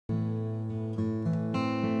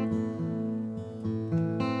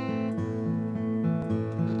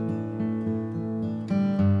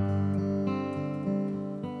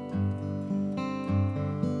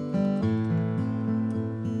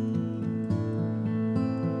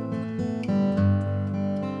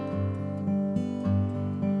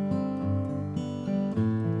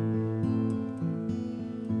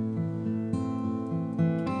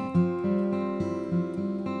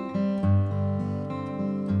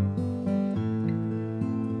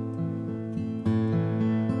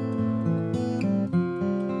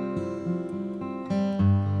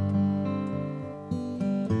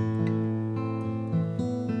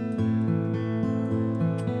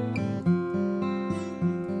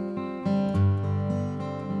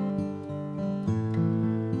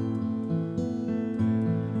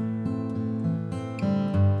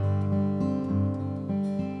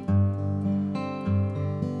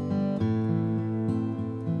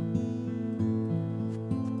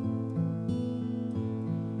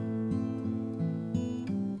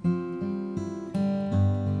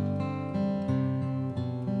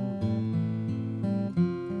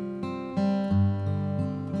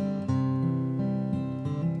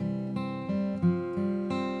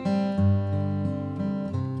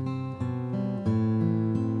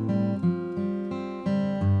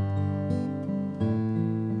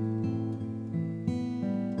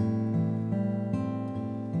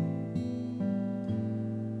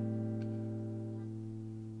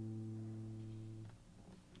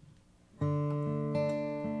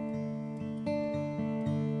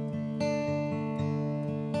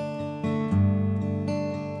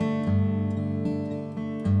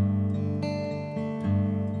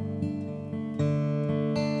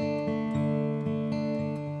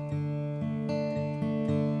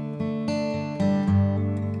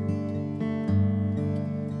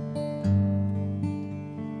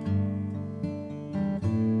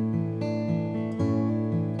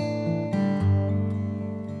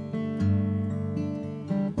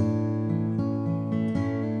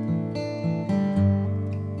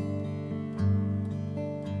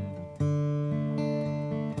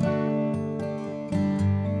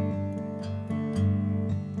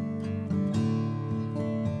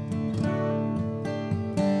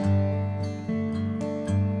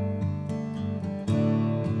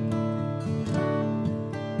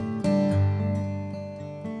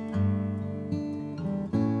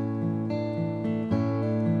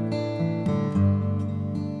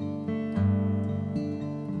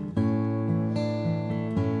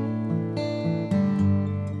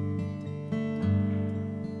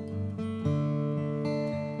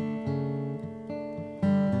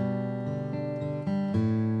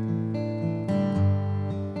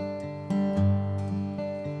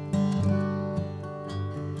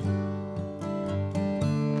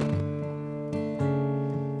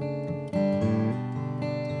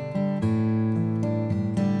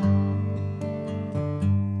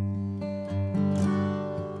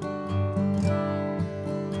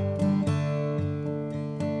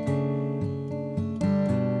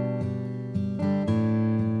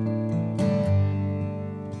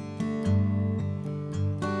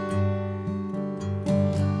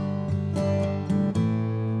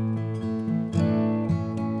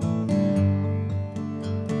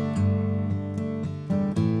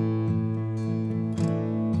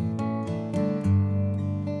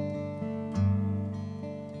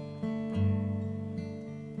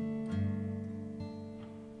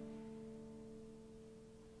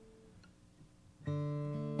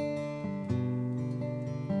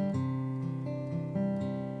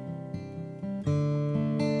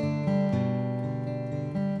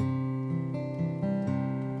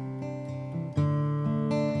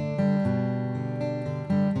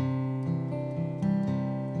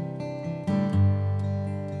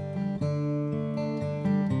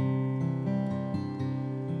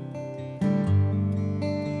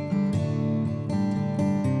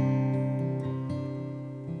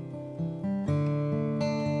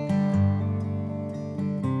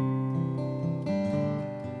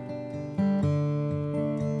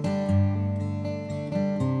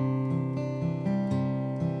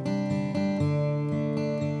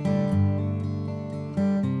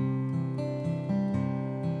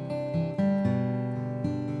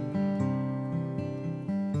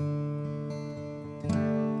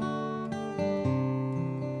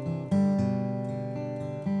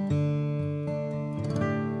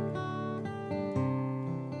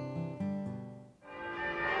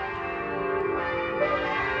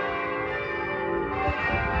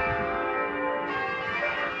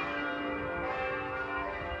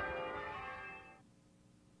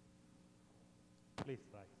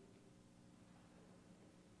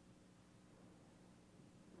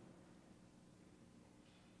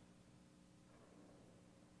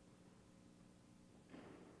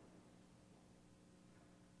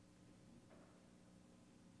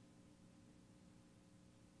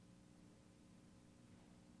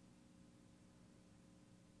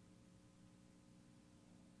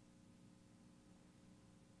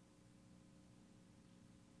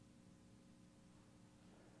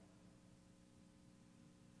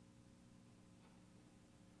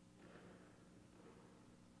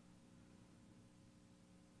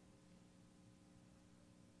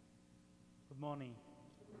morning.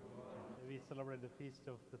 We celebrate the feast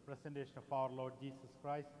of the presentation of our Lord Jesus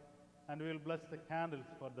Christ, and we will bless the candles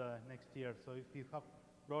for the next year. So if you have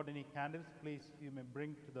brought any candles, please you may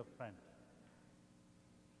bring to the front.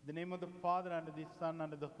 In the name of the Father, and of the Son,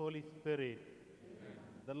 and of the Holy Spirit. Amen.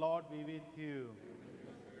 The Lord be with you.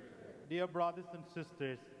 Dear brothers and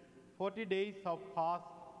sisters, 40 days have passed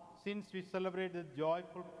since we celebrated the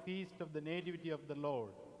joyful feast of the Nativity of the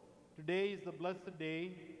Lord. Today is the blessed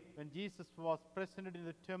day when Jesus was presented in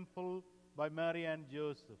the temple by Mary and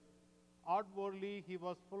Joseph. Outwardly, he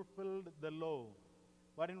was fulfilled the law,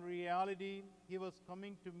 but in reality, he was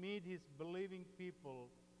coming to meet his believing people.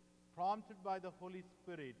 Prompted by the Holy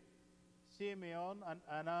Spirit, Simeon and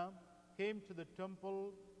Anna came to the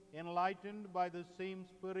temple. Enlightened by the same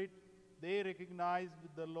Spirit, they recognized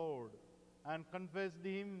the Lord and confessed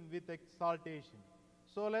him with exaltation.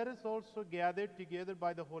 So let us also gather together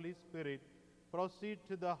by the Holy Spirit, proceed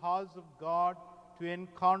to the house of God to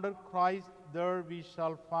encounter Christ. There we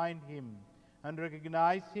shall find him and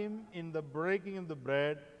recognize him in the breaking of the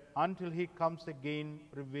bread until he comes again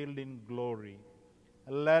revealed in glory.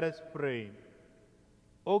 Let us pray.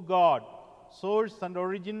 O God, source and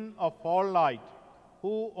origin of all light,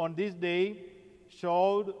 who on this day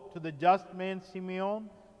showed to the just man Simeon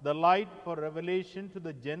the light for revelation to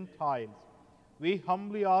the Gentiles, we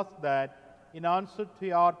humbly ask that, in answer to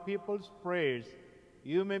your people's prayers,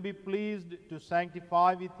 you may be pleased to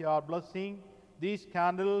sanctify with your blessing these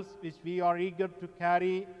candles which we are eager to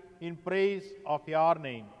carry in praise of your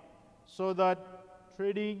name, so that,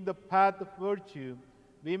 treading the path of virtue,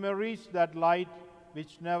 we may reach that light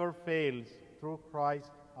which never fails, through Christ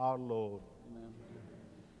our Lord. Amen.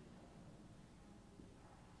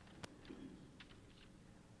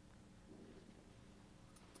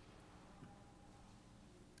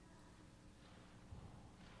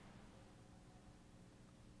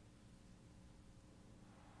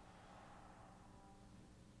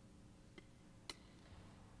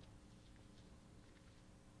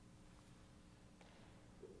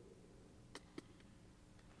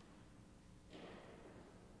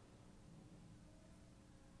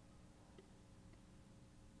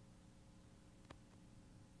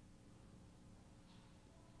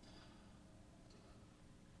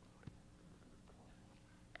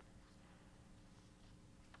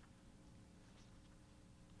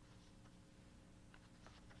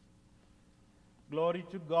 Glory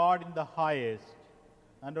to God in the highest,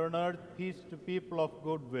 and on earth peace to people of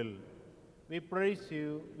good will. We praise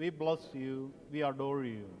you, we bless you, we adore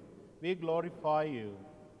you, we glorify you.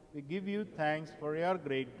 We give you thanks for your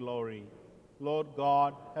great glory, Lord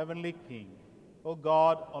God, heavenly King. O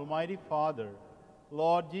God, Almighty Father,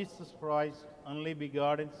 Lord Jesus Christ, only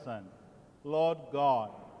begotten Son, Lord God,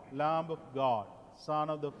 Lamb of God, Son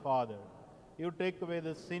of the Father, you take away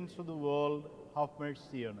the sins of the world, have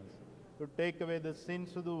mercy on us. To take away the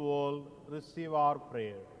sins of the world, receive our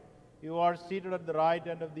prayer. You are seated at the right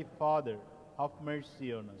hand of the Father, have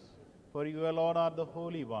mercy on us. For you alone are the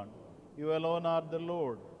Holy One, you alone are the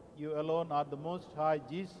Lord, you alone are the Most High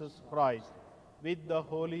Jesus Christ, with the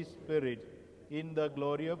Holy Spirit, in the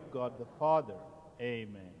glory of God the Father.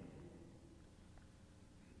 Amen.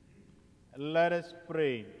 Let us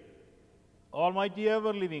pray. Almighty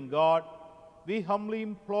ever-living God, we humbly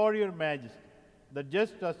implore your majesty, that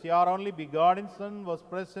just as your only begotten Son was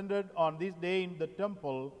presented on this day in the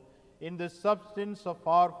temple in the substance of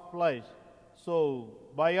our flesh, so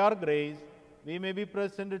by your grace we may be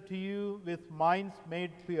presented to you with minds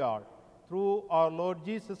made pure, through our Lord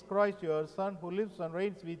Jesus Christ, your Son, who lives and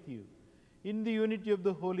reigns with you, in the unity of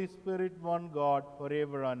the Holy Spirit, one God,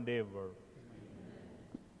 forever and ever.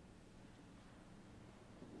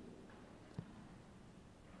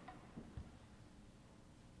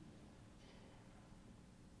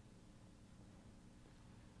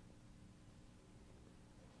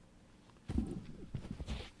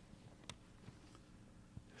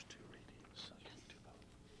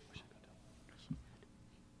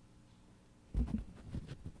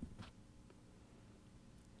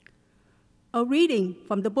 A reading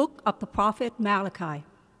from the book of the prophet Malachi.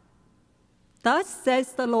 Thus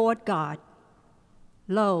says the Lord God,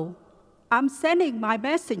 Lo, I'm sending my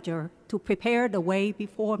messenger to prepare the way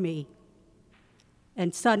before me.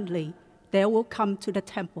 And suddenly there will come to the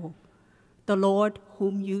temple the Lord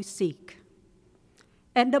whom you seek,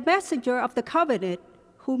 and the messenger of the covenant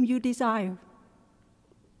whom you desire.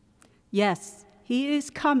 Yes, he is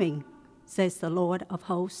coming, says the Lord of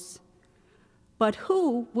hosts. But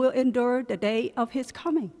who will endure the day of his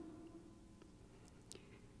coming?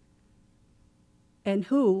 And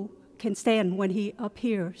who can stand when he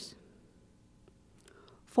appears?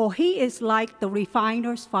 For he is like the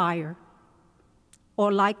refiner's fire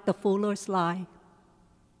or like the fuller's lie.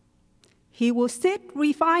 He will sit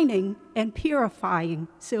refining and purifying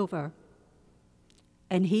silver,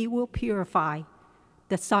 and he will purify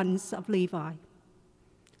the sons of Levi,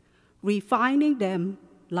 refining them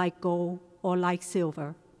like gold or like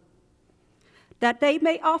silver, that they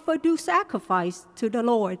may offer due sacrifice to the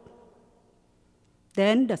Lord.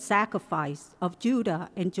 Then the sacrifice of Judah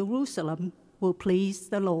and Jerusalem will please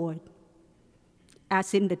the Lord,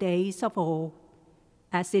 as in the days of old,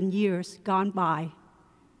 as in years gone by.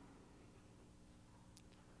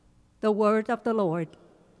 The word of the Lord.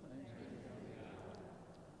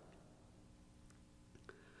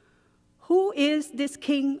 Who is this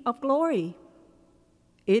King of glory?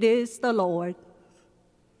 It is the Lord.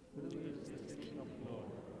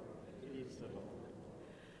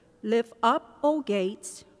 Lift up, O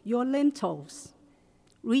gates, your lintels.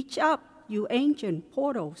 Reach up, you ancient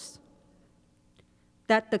portals,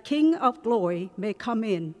 that the King of glory may come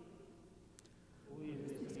in.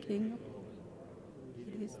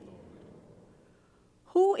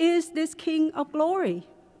 Who is this King of glory?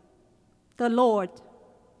 The Lord,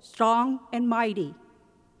 strong and mighty.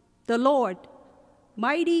 The Lord,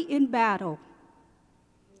 mighty in battle.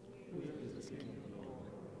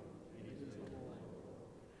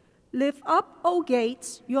 Lift up, O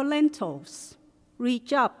gates, your lintels.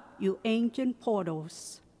 Reach up, you ancient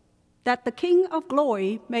portals, that the King of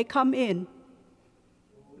glory may come in.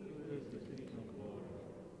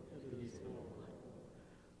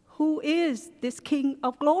 Who is this King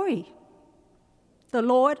of glory? The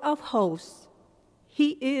Lord of hosts.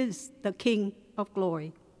 He is the King of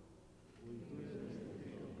glory.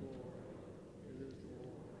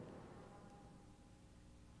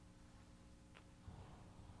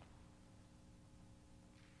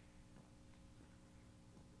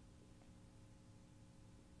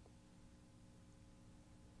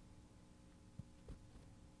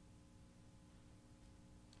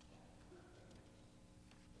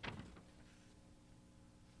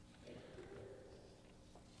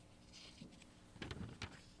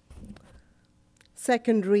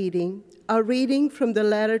 Second reading, a reading from the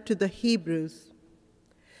letter to the Hebrews.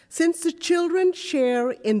 Since the children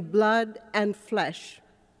share in blood and flesh,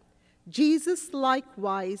 Jesus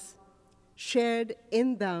likewise shared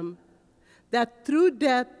in them, that through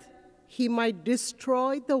death he might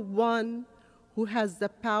destroy the one who has the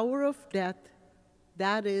power of death,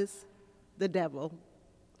 that is, the devil,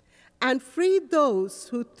 and free those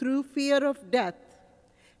who through fear of death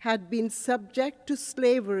had been subject to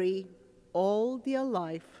slavery all their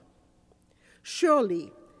life.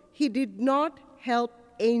 Surely he did not help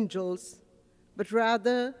angels, but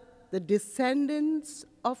rather the descendants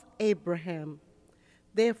of Abraham.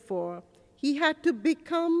 Therefore, he had to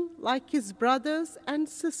become like his brothers and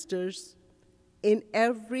sisters in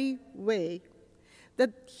every way,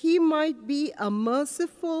 that he might be a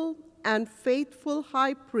merciful and faithful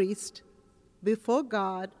high priest before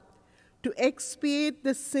God to expiate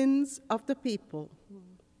the sins of the people.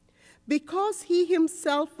 Because he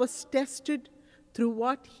himself was tested through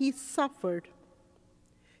what he suffered,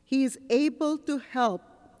 he is able to help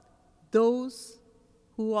those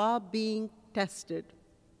who are being tested.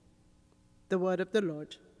 The word of the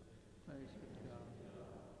Lord.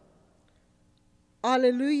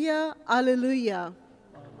 Alleluia, alleluia.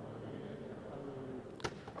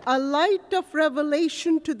 A light of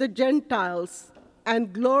revelation to the Gentiles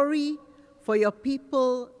and glory for your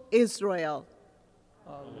people Israel.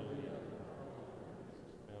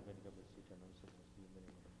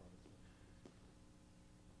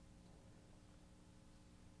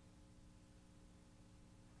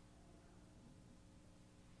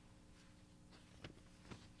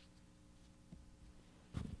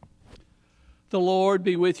 The Lord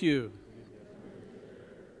be with you.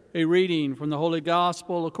 A reading from the Holy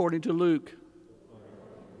Gospel according to Luke.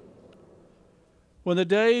 When the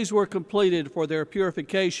days were completed for their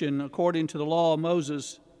purification according to the law of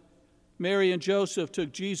Moses, Mary and Joseph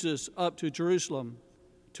took Jesus up to Jerusalem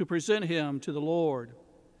to present him to the Lord,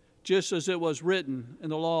 just as it was written in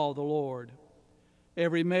the law of the Lord.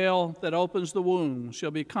 Every male that opens the womb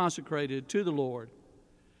shall be consecrated to the Lord,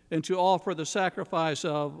 and to offer the sacrifice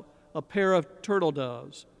of a pair of turtle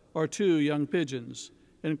doves or 2 young pigeons,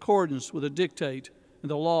 in accordance with the dictate in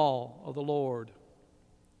the law of the Lord.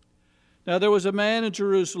 Now there was a man in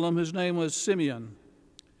Jerusalem whose name was Simeon.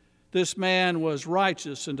 This man was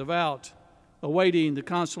righteous and devout, awaiting the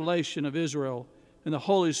consolation of Israel, and the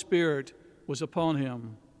Holy Spirit was upon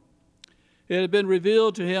him. It had been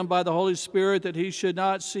revealed to him by the Holy Spirit that he should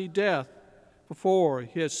not see death before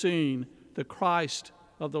he had seen the Christ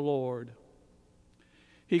of the Lord.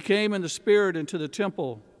 He came in the Spirit into the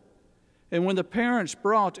temple, And when the parents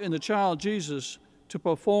brought in the child Jesus to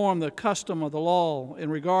perform the custom of the law in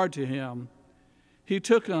regard to him, he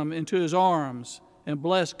took him into his arms and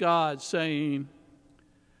blessed God, saying,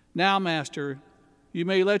 "Now, Master, you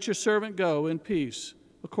may let your servant go in peace,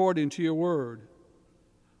 according to your word.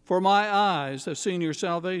 For my eyes have seen your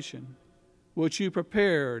salvation, which you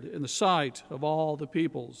prepared in the sight of all the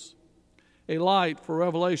peoples, a light for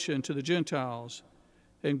revelation to the Gentiles,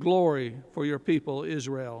 and glory for your people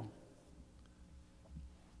Israel."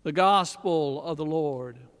 The Gospel of the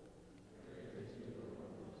Lord.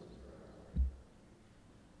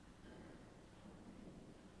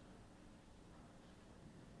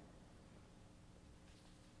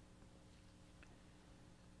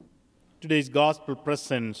 Today's Gospel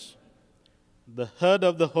presents the head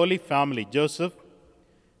of the Holy Family, Joseph,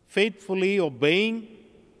 faithfully obeying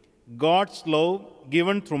God's law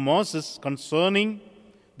given through Moses concerning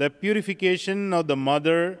the purification of the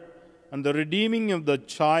mother and the redeeming of the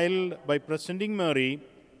child by presenting Mary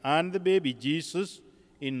and the baby Jesus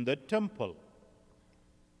in the temple.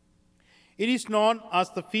 It is known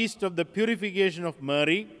as the Feast of the Purification of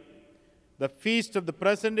Mary, the Feast of the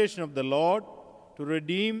Presentation of the Lord to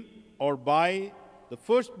redeem or buy the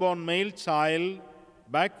firstborn male child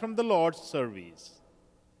back from the Lord's service.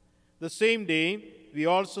 The same day, we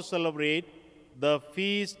also celebrate the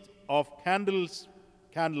Feast of Candles,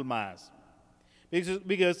 Candlemas,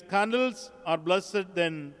 because candles are blessed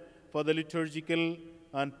then for the liturgical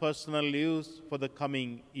and personal use for the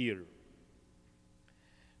coming year.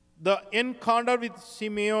 The encounter with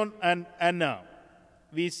Simeon and Anna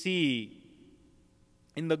we see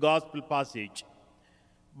in the Gospel passage.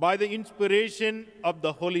 By the inspiration of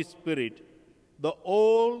the Holy Spirit, the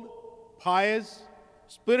old, pious,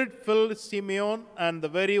 Spirit-filled Simeon and the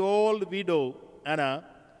very old widow Anna,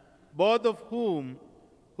 both of who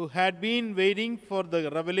had been waiting for the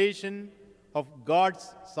revelation of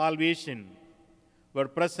God's salvation, were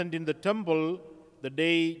present in the temple the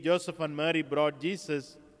day Joseph and Mary brought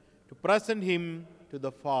Jesus to present him to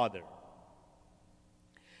the Father.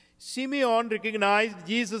 Simeon recognized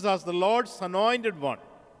Jesus as the Lord's anointed one,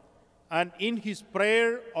 and in his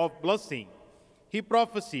prayer of blessing, he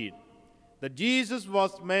prophesied that Jesus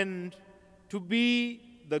was meant to be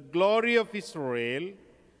the glory of Israel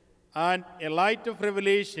and a light of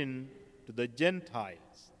revelation to the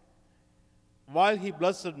Gentiles. While he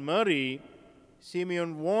blessed Mary,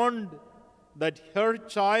 Simeon warned that her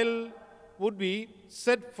child would be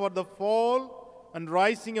set for the fall and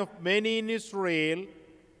rising of many in Israel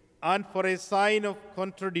and for a sign of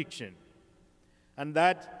contradiction, and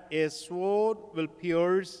that a sword will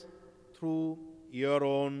pierce through your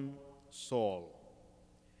own soul.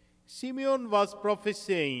 Simeon was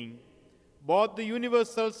prophesying both the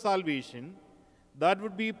universal salvation that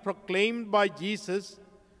would be proclaimed by Jesus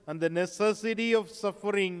and the necessity of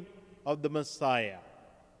suffering of the Messiah.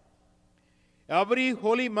 Every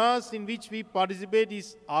Holy Mass in which we participate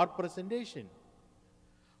is our presentation.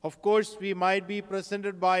 Of course, we might be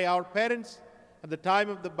presented by our parents at the time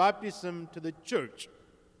of the baptism to the church.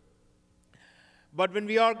 But when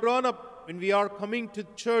we are grown up, when we are coming to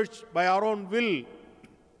church by our own will,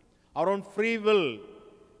 our own free will,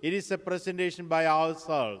 it is a presentation by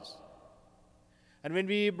ourselves. And when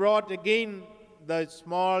we brought again the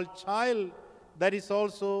small child, that is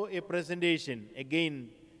also a presentation. Again,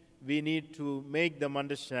 we need to make them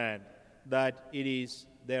understand that it is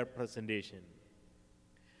their presentation.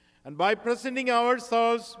 And by presenting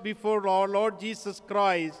ourselves before our Lord Jesus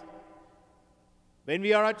Christ, when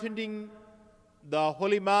we are attending the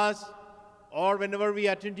Holy Mass or whenever we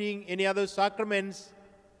are attending any other sacraments,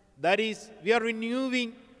 that is, we are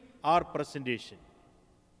renewing our presentation.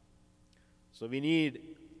 So we need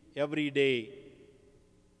every day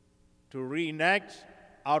to reenact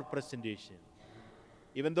our presentation.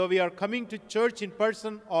 Even though we are coming to church in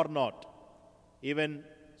person or not, even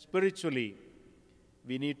spiritually,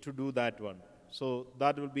 we need to do that one. So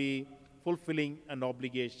that will be fulfilling an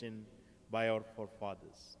obligation by our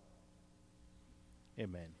forefathers.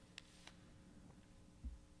 Amen.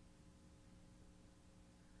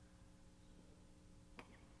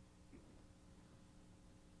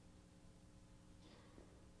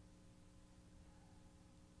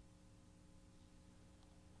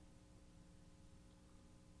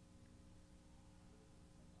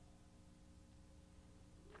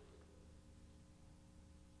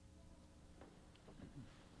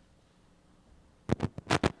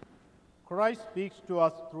 Christ speaks to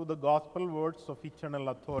us through the gospel words of eternal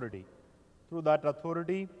authority. Through that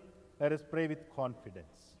authority, let us pray with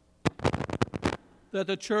confidence. That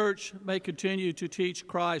the church may continue to teach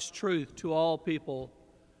Christ's truth to all people,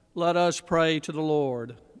 let us pray to the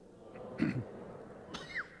Lord.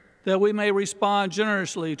 that we may respond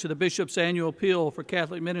generously to the bishop's annual appeal for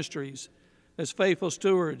Catholic ministries as faithful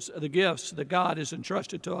stewards of the gifts that God has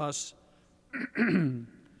entrusted to us.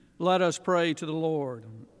 Let us pray to the Lord.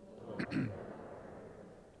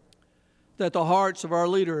 That the hearts of our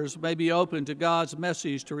leaders may be open to God's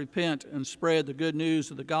message to repent and spread the good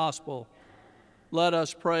news of the gospel. Let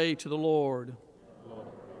us pray to the Lord.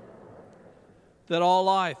 That all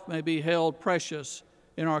life may be held precious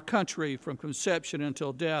in our country from conception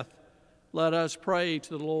until death. Let us pray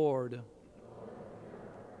to the Lord.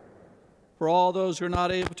 For all those who are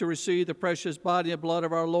not able to receive the precious body and blood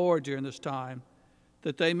of our Lord during this time,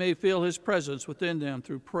 that they may feel his presence within them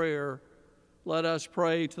through prayer, let us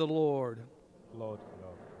pray to the Lord. Lord.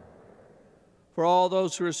 For all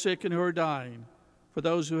those who are sick and who are dying, for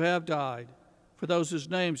those who have died, for those whose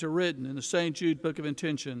names are written in the St. Jude Book of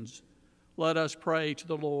Intentions, let us pray to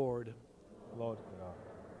the Lord. Lord God.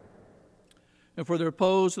 And for the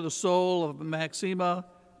repose of the soul of Maxima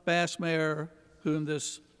Bassmayer, whom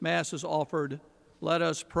this Mass is offered, let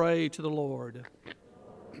us pray to the Lord.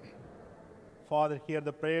 Father, hear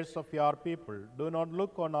the prayers of your people. Do not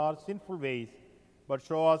look on our sinful ways, but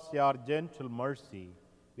show us your gentle mercy.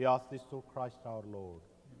 We ask this through Christ our Lord.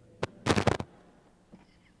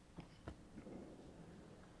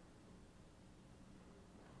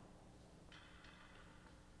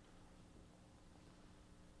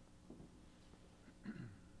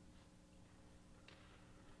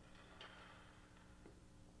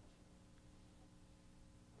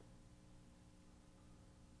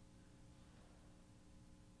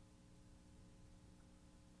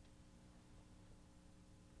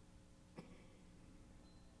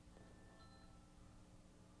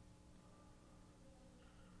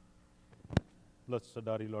 Blessed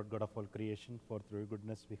are you, Lord God of all creation, for through your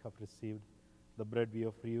goodness we have received the bread we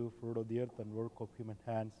offer you, fruit of the earth and work of human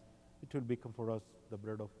hands. It will become for us the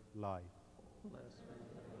bread of life.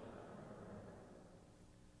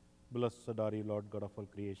 Blessed are you, Lord God of all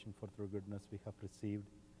creation, for through goodness we have received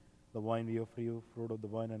the wine we offer you, fruit of the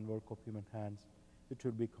vine and work of human hands. It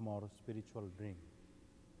will become our spiritual drink.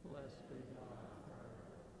 Blessed be God.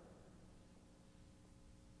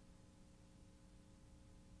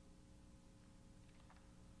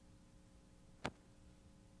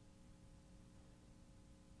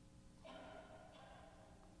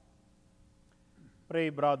 Pray,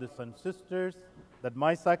 brothers and sisters, that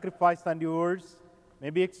my sacrifice and yours may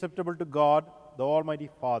be acceptable to God, the Almighty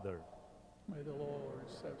Father. May the Lord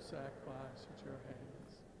accept sacrifice at your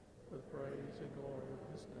hands for the praise and glory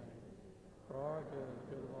of his name, for our good and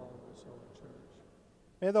the good of all of his holy church.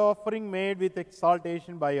 May the offering made with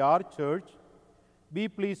exaltation by our church be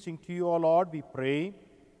pleasing to you, O Lord, we pray.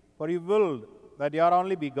 For you willed that your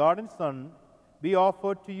only begotten Son be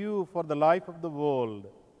offered to you for the life of the world,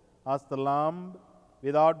 as the Lamb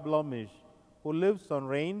without blemish, who lives and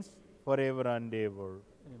reigns forever and ever.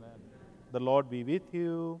 Amen. The Lord be with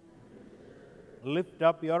you. Lift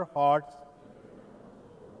up your hearts.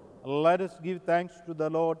 Let us give thanks to the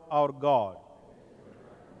Lord our God.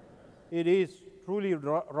 It is truly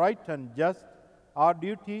right and just, our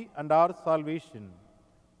duty and our salvation,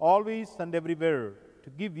 always and everywhere to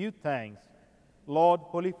give you thanks, Lord,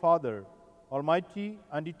 Holy Father, Almighty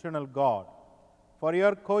and eternal God. For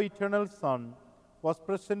your co-eternal Son was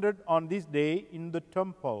presented on this day in the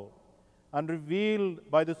temple and revealed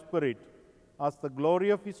by the Spirit as the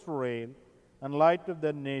glory of Israel and light of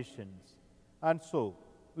the nations. And so,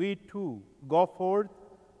 we too go forth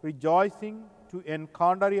rejoicing to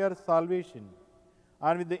encounter your salvation,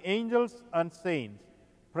 and with the angels and saints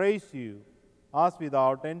praise you, as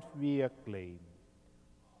without end we acclaim.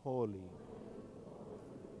 Holy.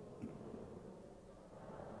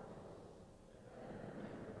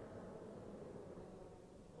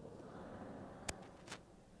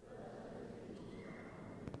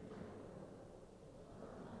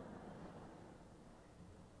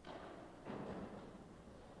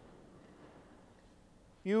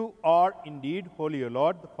 You are indeed holy, O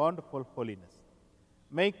Lord, the fount of all holiness.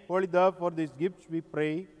 Make holy therefore these gifts, we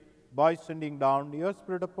pray, by sending down your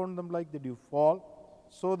Spirit upon them like the dewfall,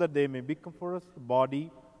 so that they may become for us the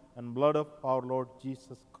body and blood of our Lord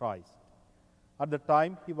Jesus Christ. At the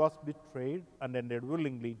time he was betrayed and ended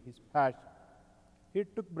willingly in his passion, he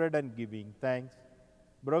took bread and giving thanks,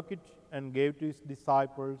 broke it and gave to his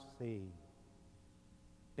disciples, saying,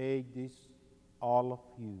 "Take this, all of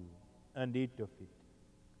you, and eat of it.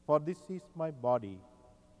 For this is my body,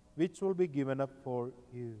 which will be given up for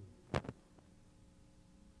you."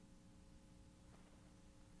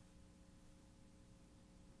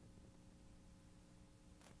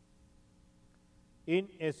 In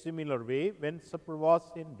a similar way, when supper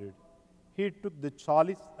was ended, he took the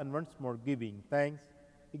chalice and once more giving thanks,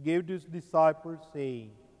 he gave to his disciples,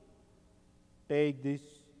 saying, "Take this,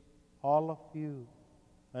 all of you,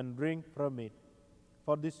 and drink from it,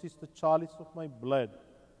 for this is the chalice of my blood,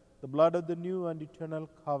 the blood of the new and eternal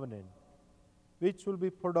covenant, which will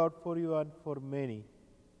be poured out for you and for many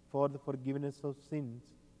for the forgiveness of sins.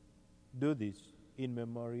 Do this in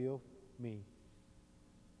memory of me."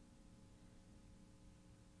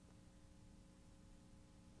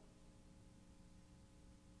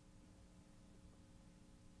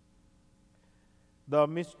 The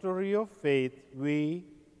mystery of faith, we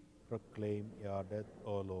proclaim your death,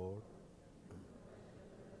 O Lord.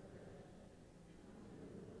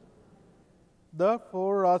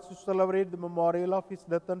 Therefore, as we celebrate the memorial of his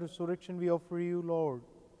death and resurrection, we offer you, Lord,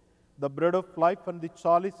 the bread of life and the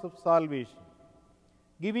chalice of salvation,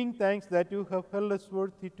 giving thanks that you have held us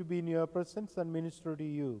worthy to be in your presence and minister to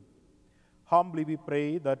you. Humbly we pray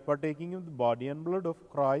that, partaking of the body and blood of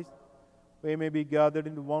Christ, we may be gathered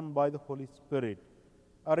into one by the Holy Spirit.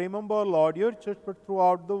 Remember, Lord, your church spread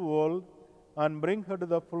throughout the world, and bring her to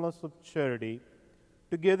the fullness of charity,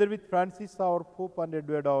 together with Francis our Pope and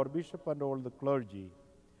Edward our Bishop and all the clergy.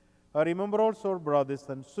 Remember also our brothers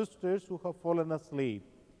and sisters who have fallen asleep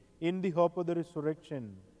in the hope of the resurrection,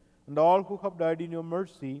 and all who have died in your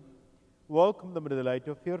mercy. Welcome them to the light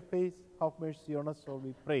of your face. Have mercy on us all,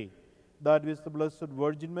 we pray, that with the Blessed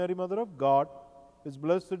Virgin Mary, Mother of God, with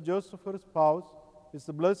blessed Joseph, her spouse, with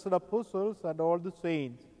the blessed apostles and all the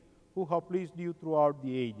saints who have pleased you throughout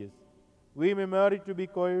the ages, we may merit to be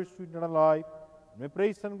co-heirs to eternal life, and may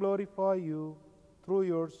praise and glorify you through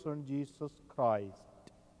your Son, Jesus Christ.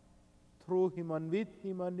 Through him and with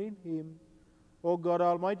him and in him, O God,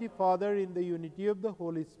 Almighty Father, in the unity of the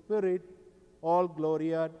Holy Spirit, all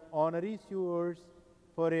glory and honor is yours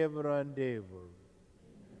forever and ever.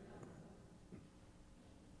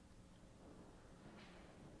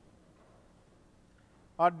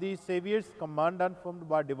 At the Saviour's command and formed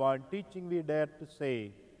by divine teaching, we dare to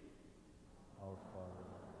say, Our Father,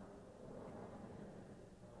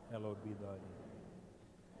 hallowed be thy name.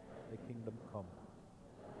 Thy kingdom come,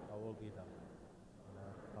 thy will be done, on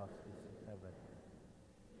earth as it is in heaven.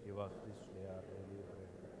 Give us this day our daily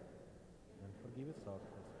bread, and forgive us our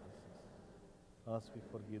trespasses, as we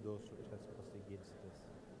forgive those who trespass against us.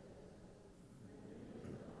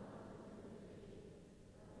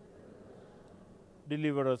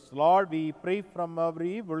 Deliver us, Lord, we pray, from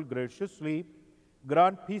every evil. Graciously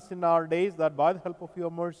grant peace in our days, that by the help of your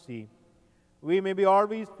mercy we may be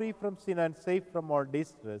always free from sin and safe from all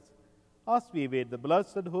distress, as we await the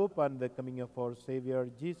blessed hope and the coming of our Savior,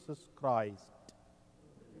 Jesus Christ.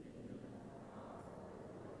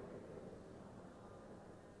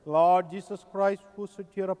 Lord Jesus Christ, who said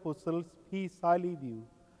to your apostles, "Peace I leave you,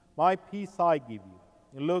 my peace I give you,"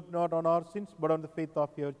 look not on our sins, but on the faith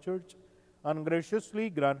of your church, and graciously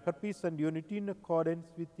grant her peace and unity in accordance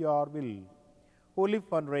with your will, who live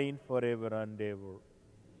and reign forever and ever.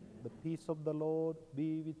 The peace of the Lord be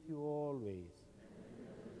with you always.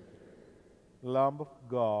 Lamb of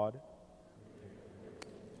God,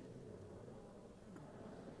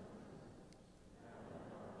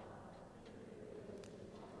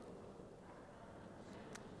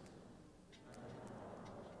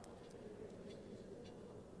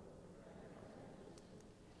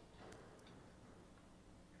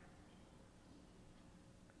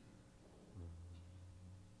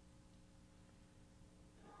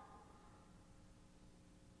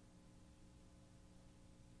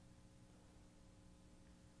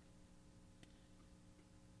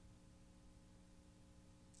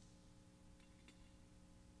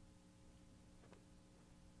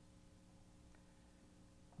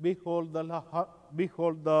 behold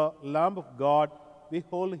the Lamb of God,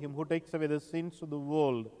 behold him who takes away the sins of the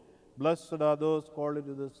world. Blessed are those called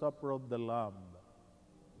into the supper of the Lamb.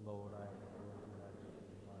 Lord, I am not worthy that you should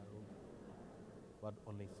be my room, but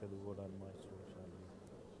only say the word and my soul shall live.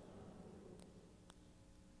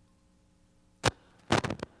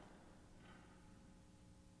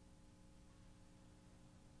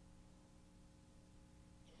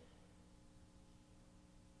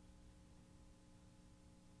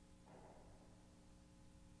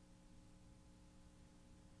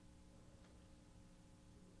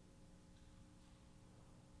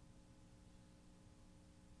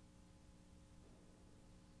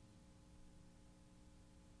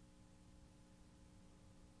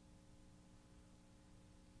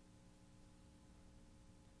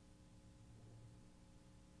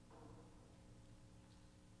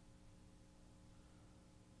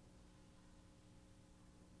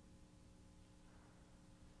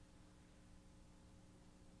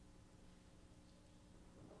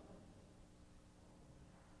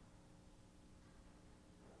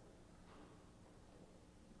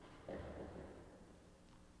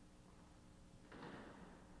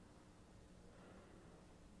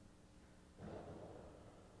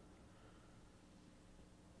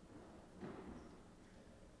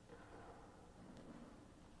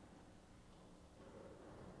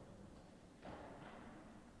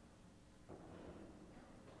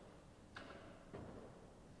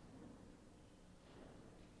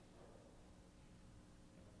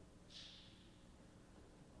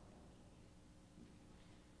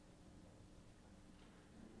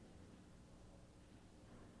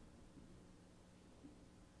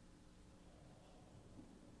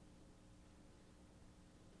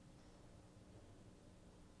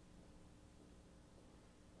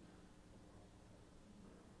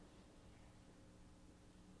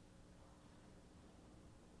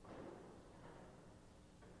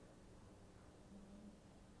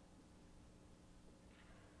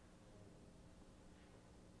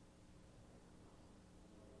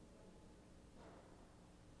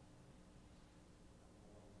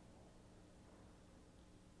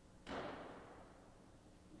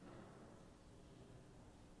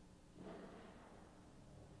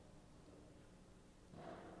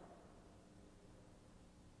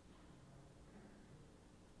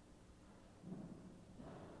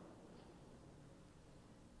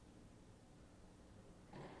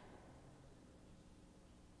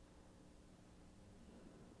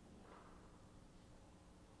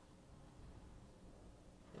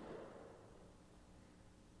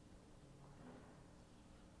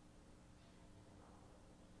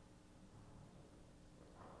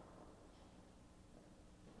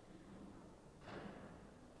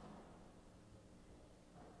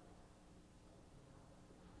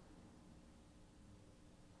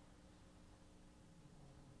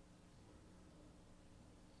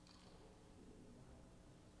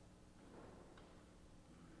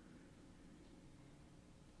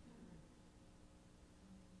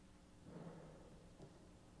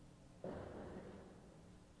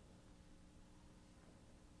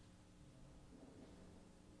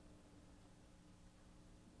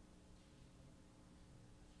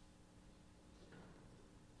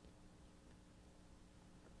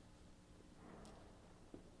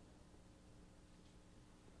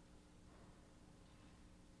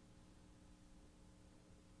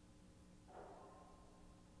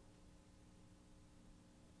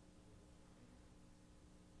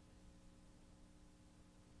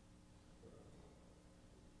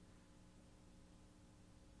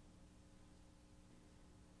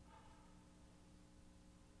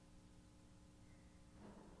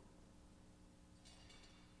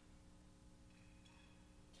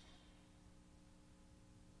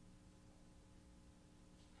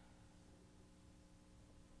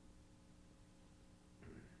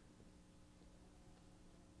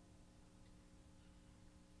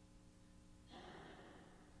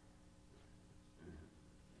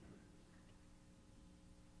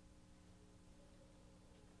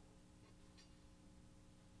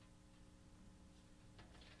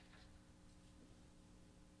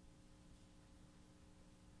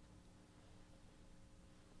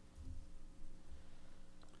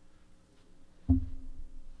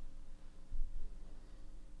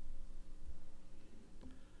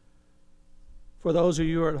 For those of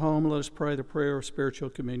you who are at home, let us pray the prayer of spiritual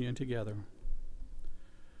communion together.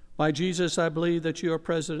 By Jesus, I believe that you are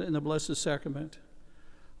present in the Blessed Sacrament.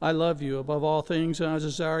 I love you above all things, and I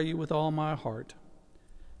desire you with all my heart.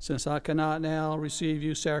 Since I cannot now receive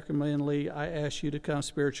you sacramentally, I ask you to come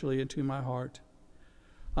spiritually into my heart.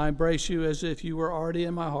 I embrace you as if you were already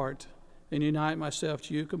in my heart and unite myself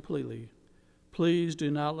to you completely. Please do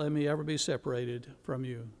not let me ever be separated from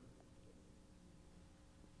you.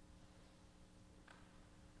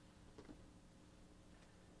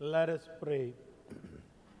 Let us pray.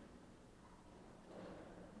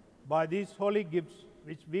 By these holy gifts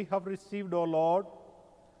which we have received, O Lord,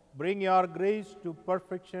 bring your grace to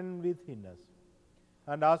perfection within us.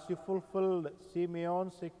 And as you fulfilled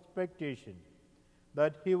Simeon's expectation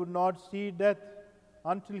that he would not see death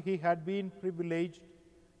until he had been privileged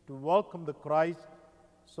to welcome the Christ,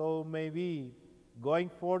 so may we, going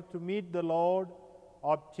forth to meet the Lord,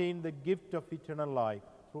 obtain the gift of eternal life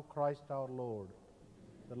through Christ our Lord.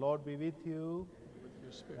 The Lord be with you.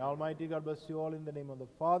 May Almighty God bless you all in the name of the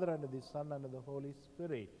Father, and of the Son, and of the Holy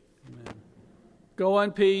Spirit. Amen. Go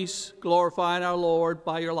in peace, glorifying our Lord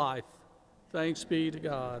by your life. Thanks be to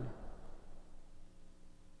God.